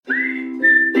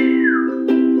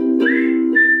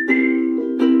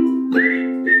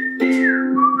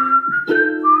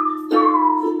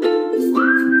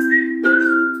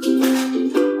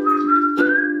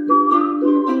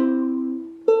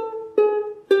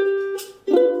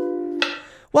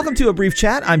Welcome to A Brief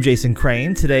Chat. I'm Jason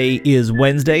Crane. Today is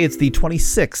Wednesday. It's the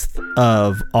 26th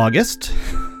of August,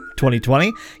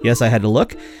 2020. Yes, I had to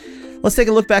look. Let's take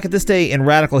a look back at this day in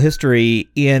radical history.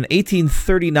 In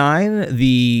 1839,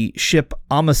 the ship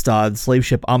Amistad, slave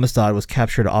ship Amistad, was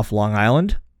captured off Long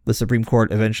Island. The Supreme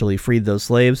Court eventually freed those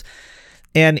slaves.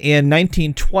 And in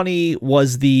 1920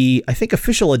 was the, I think,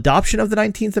 official adoption of the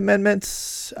 19th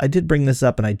Amendment. I did bring this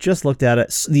up and I just looked at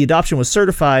it. The adoption was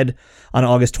certified on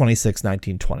August 26,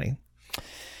 1920.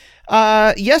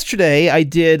 Yesterday, I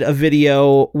did a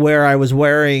video where I was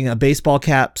wearing a baseball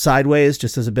cap sideways,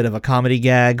 just as a bit of a comedy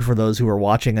gag for those who are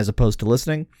watching as opposed to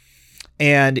listening.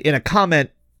 And in a comment,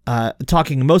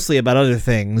 talking mostly about other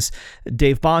things,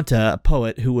 Dave Bonta, a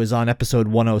poet who was on episode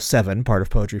 107, part of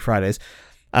Poetry Fridays,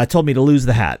 told me to lose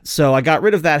the hat. So I got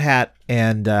rid of that hat,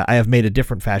 and I have made a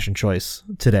different fashion choice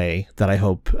today that I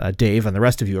hope Dave and the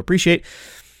rest of you appreciate.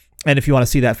 And if you want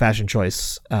to see that fashion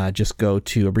choice, just go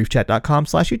to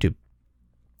abriefchat.com/YouTube.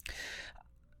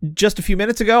 Just a few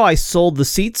minutes ago, I sold the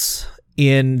seats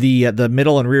in the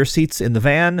middle and rear seats in the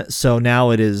van, so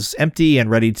now it is empty and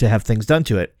ready to have things done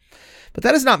to it. But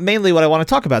that is not mainly what I want to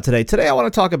talk about today. Today I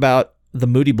want to talk about the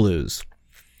Moody Blues.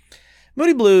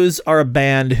 Moody Blues are a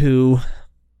band who,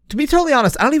 to be totally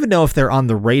honest, I don't even know if they're on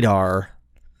the radar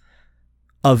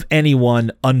of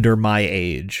anyone under my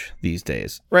age these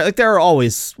days, right? Like, there are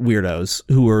always weirdos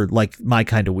who are like my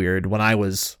kind of weird when I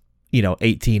was,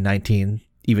 18, 19,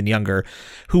 even younger,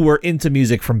 who were into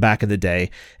music from back in the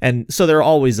day. And so there are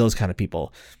always those kind of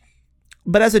people.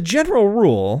 But as a general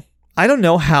rule, I don't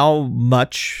know how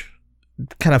much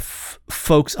kind of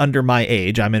folks under my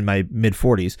age, I'm in my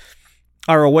mid-40s,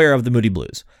 are aware of the Moody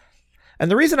Blues. And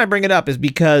the reason I bring it up is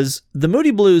because the Moody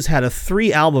Blues had a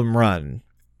 3-album run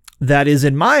that is,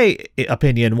 in my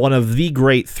opinion, one of the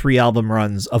great 3-album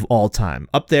runs of all time.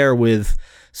 Up there with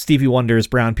Stevie Wonder's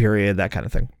Brown Period, that kind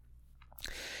of thing.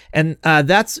 And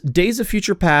that's Days of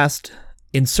Future Past,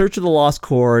 In Search of the Lost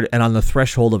Chord, and On the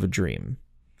Threshold of a Dream.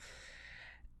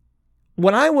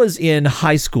 When I was in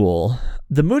high school,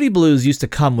 the Moody Blues used to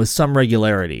come with some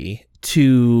regularity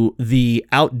to the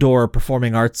Outdoor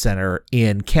Performing Arts Center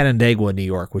in Canandaigua, New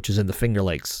York, which is in the Finger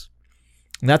Lakes.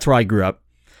 And that's where I grew up,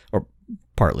 or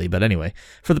partly, but anyway,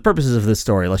 for the purposes of this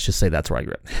story, let's just say that's where I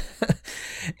grew up.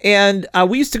 And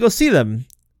we used to go see them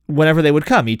whenever they would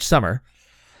come each summer.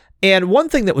 And one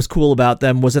thing that was cool about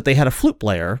them was that they had a flute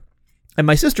player, and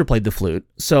my sister played the flute,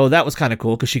 so that was kind of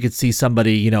cool because she could see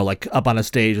somebody, like up on a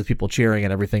stage with people cheering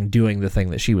and everything, doing the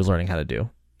thing that she was learning how to do.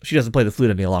 She doesn't play the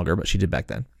flute any longer, but she did back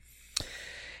then.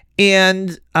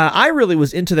 And I really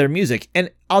was into their music. And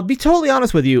I'll be totally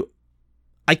honest with you,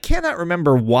 I cannot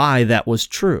remember why that was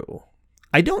true.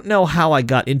 I don't know how I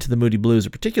got into the Moody Blues,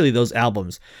 or particularly those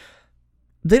albums.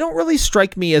 They don't really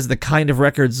strike me as the kind of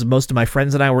records most of my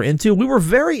friends and I were into. We were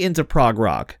very into prog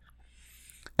rock.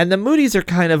 And the Moodies are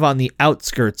kind of on the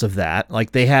outskirts of that.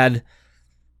 Like, they had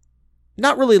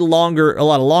not really a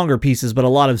lot of longer pieces, but a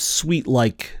lot of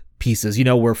suite-like pieces,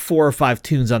 where 4 or 5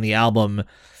 tunes on the album,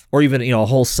 or even, a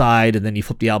whole side, and then you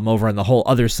flip the album over and the whole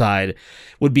other side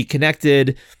would be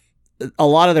connected. A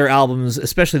lot of their albums,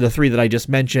 especially the 3 that I just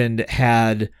mentioned,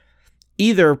 had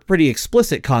either pretty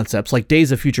explicit concepts, like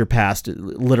Days of Future Past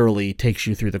literally takes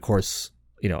you through the course,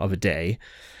 of a day.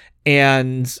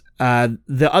 And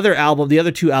the other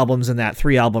 2 albums in that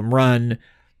 3-album run,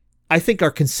 I think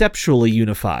are conceptually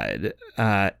unified.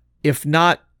 If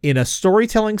not in a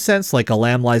storytelling sense, like A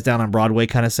Lamb Lies Down on Broadway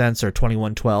kind of sense, or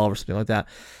 2112 or something like that,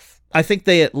 I think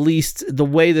they, at least the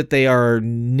way that they are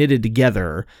knitted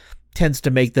together, tends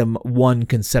to make them one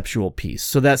conceptual piece.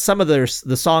 So that some of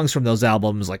the songs from those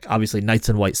albums, like obviously Nights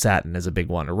in White Satin is a big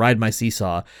one, or Ride My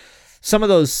Seesaw, some of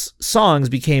those songs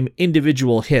became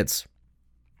individual hits.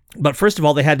 But first of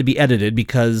all, they had to be edited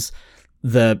because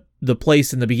the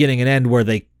place in the beginning and end where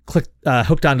they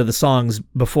hooked onto the songs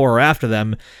before or after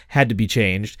them had to be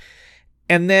changed.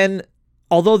 And then,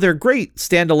 although they're great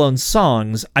standalone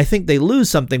songs, I think they lose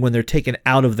something when they're taken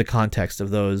out of the context of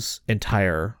those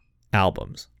entire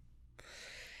albums.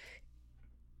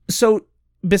 So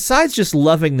besides just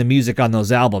loving the music on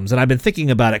those albums, and I've been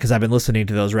thinking about it because I've been listening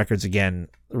to those records again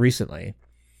recently,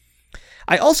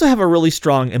 I also have a really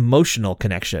strong emotional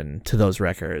connection to those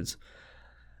records.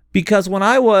 Because when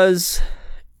I was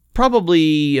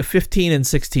probably 15 and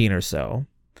 16 or so,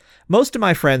 most of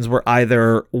my friends were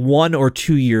either 1 or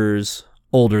 2 years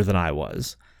older than I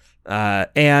was.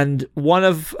 And one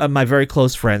of my very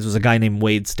close friends was a guy named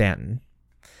Wade Stanton,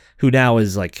 who now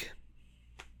is like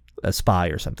a spy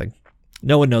or something.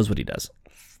 No one knows what he does,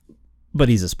 but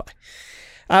he's a spy.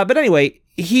 But anyway,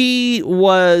 he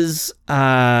was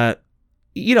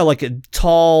like a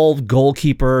tall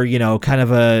goalkeeper, kind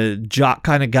of a jock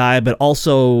kind of guy, but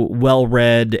also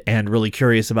well-read and really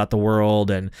curious about the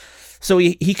world. And so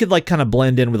he could like kind of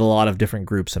blend in with a lot of different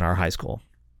groups in our high school.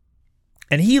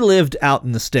 And he lived out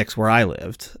in the sticks where I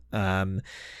lived. And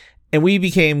we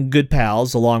became good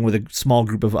pals along with a small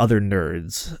group of other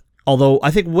nerds. Although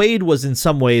I think Wade was in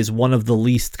some ways one of the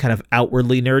least kind of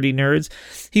outwardly nerdy nerds.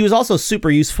 He was also super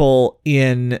useful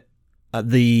in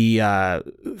the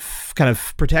kind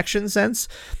of protection sense,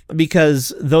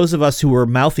 because those of us who were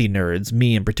mouthy nerds,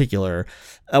 me in particular,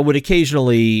 would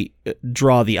occasionally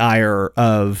draw the ire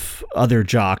of other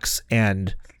jocks,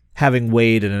 and having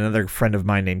Wade and another friend of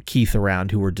mine named Keith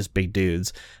around, who were just big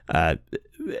dudes,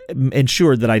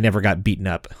 ensured that I never got beaten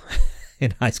up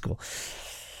in high school.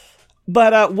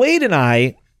 But Wade and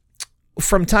I,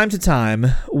 from time to time,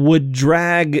 would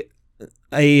drag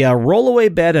a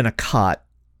rollaway bed and a cot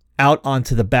out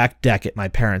onto the back deck at my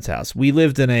parents' house. We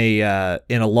lived in a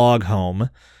log home,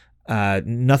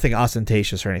 nothing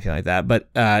ostentatious or anything like that,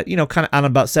 but kind of on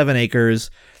about 7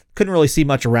 acres. Couldn't really see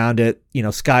much around it.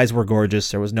 Skies were gorgeous.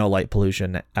 There was no light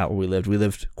pollution out where we lived. We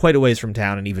lived quite a ways from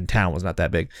town, and even town was not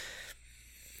that big.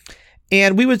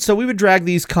 And we would drag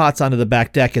these cots onto the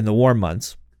back deck in the warm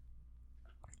months.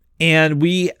 And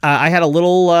I had a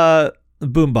little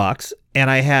boombox, and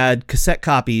I had cassette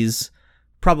copies,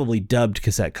 probably dubbed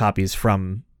cassette copies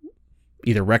from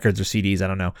either records or CDs, I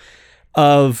don't know,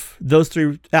 of those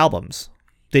 3 albums: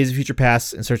 Days of Future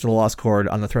Past, In Search of the Lost Chord,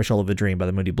 On the Threshold of a Dream by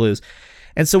the Moody Blues.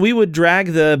 And so we would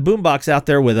drag the boombox out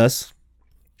there with us,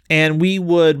 and we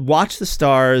would watch the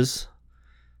stars,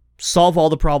 solve all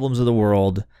the problems of the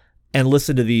world, and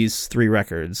listen to these 3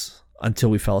 records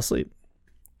until we fell asleep.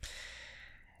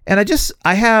 And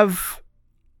I have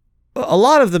a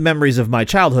lot of the memories of my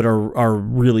childhood are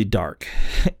really dark,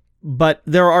 but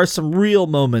there are some real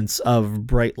moments of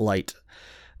bright light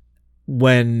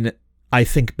when I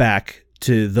think back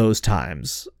to those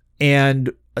times.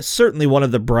 And certainly one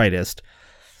of the brightest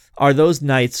are those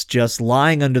nights just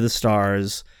lying under the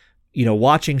stars,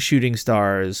 watching shooting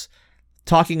stars,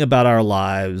 talking about our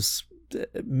lives,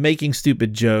 making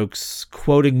stupid jokes,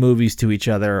 quoting movies to each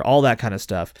other, all that kind of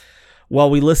stuff, while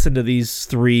we listen to these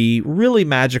 3 really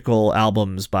magical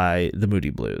albums by the Moody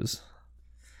Blues.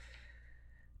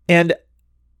 And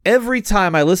every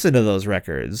time I listen to those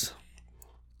records,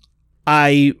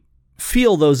 I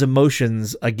feel those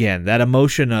emotions again, that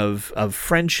emotion of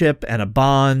friendship and a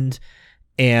bond,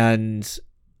 and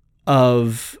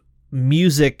of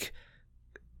music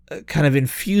kind of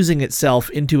infusing itself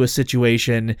into a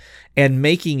situation and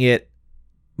making it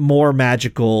more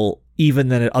magical even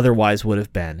than it otherwise would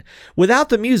have been. Without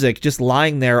the music, just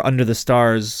lying there under the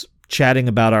stars chatting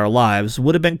about our lives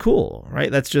would have been cool,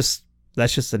 right? That's just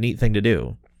a neat thing to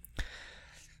do.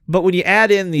 But when you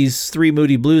add in these 3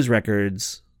 Moody Blues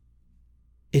records,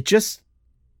 it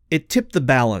tipped the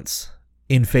balance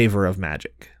in favor of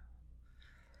magic.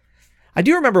 I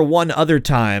do remember one other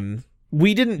time,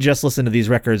 we didn't just listen to these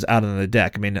records out on the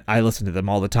deck. I mean, I listened to them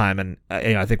all the time, and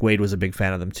I think Wade was a big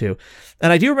fan of them too.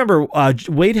 And I do remember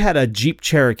Wade had a Jeep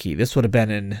Cherokee. This would have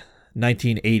been in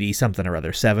 1980 something or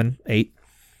other, 7, 8,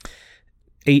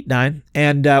 9.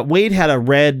 And Wade had a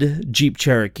red Jeep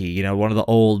Cherokee, one of the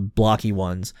old blocky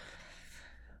ones.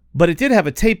 But it did have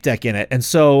a tape deck in it, and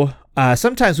so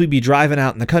sometimes we'd be driving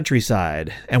out in the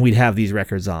countryside, and we'd have these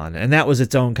records on, and that was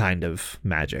its own kind of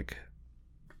magic.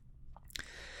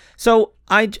 So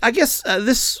I guess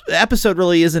this episode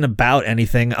really isn't about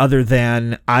anything other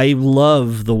than I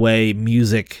love the way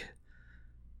music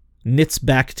knits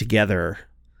back together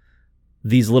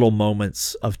these little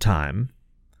moments of time.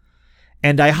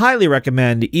 And I highly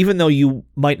recommend, even though you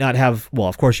might not have, well,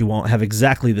 of course you won't have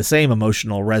exactly the same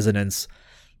emotional resonance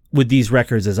with these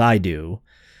records as I do,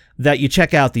 that you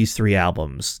check out these 3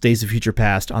 albums: Days of Future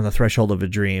Past, On the Threshold of a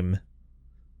Dream.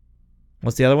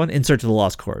 What's the other one? In Search of the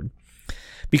Lost Chord.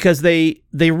 Because they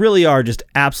really are just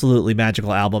absolutely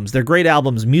magical albums. They're great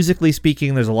albums musically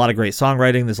speaking. There's a lot of great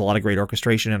songwriting. There's a lot of great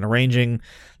orchestration and arranging.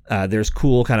 There's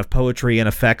cool kind of poetry and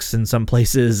effects in some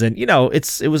places. And,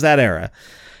 it was that era.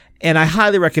 And I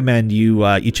highly recommend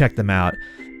you check them out.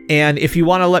 And if you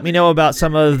want to let me know about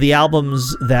some of the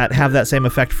albums that have that same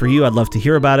effect for you, I'd love to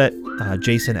hear about it.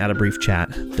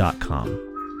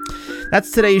 Jason@abriefchat.com.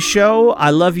 That's today's show.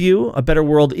 I love you. A better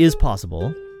world is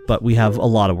possible, but we have a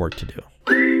lot of work to do.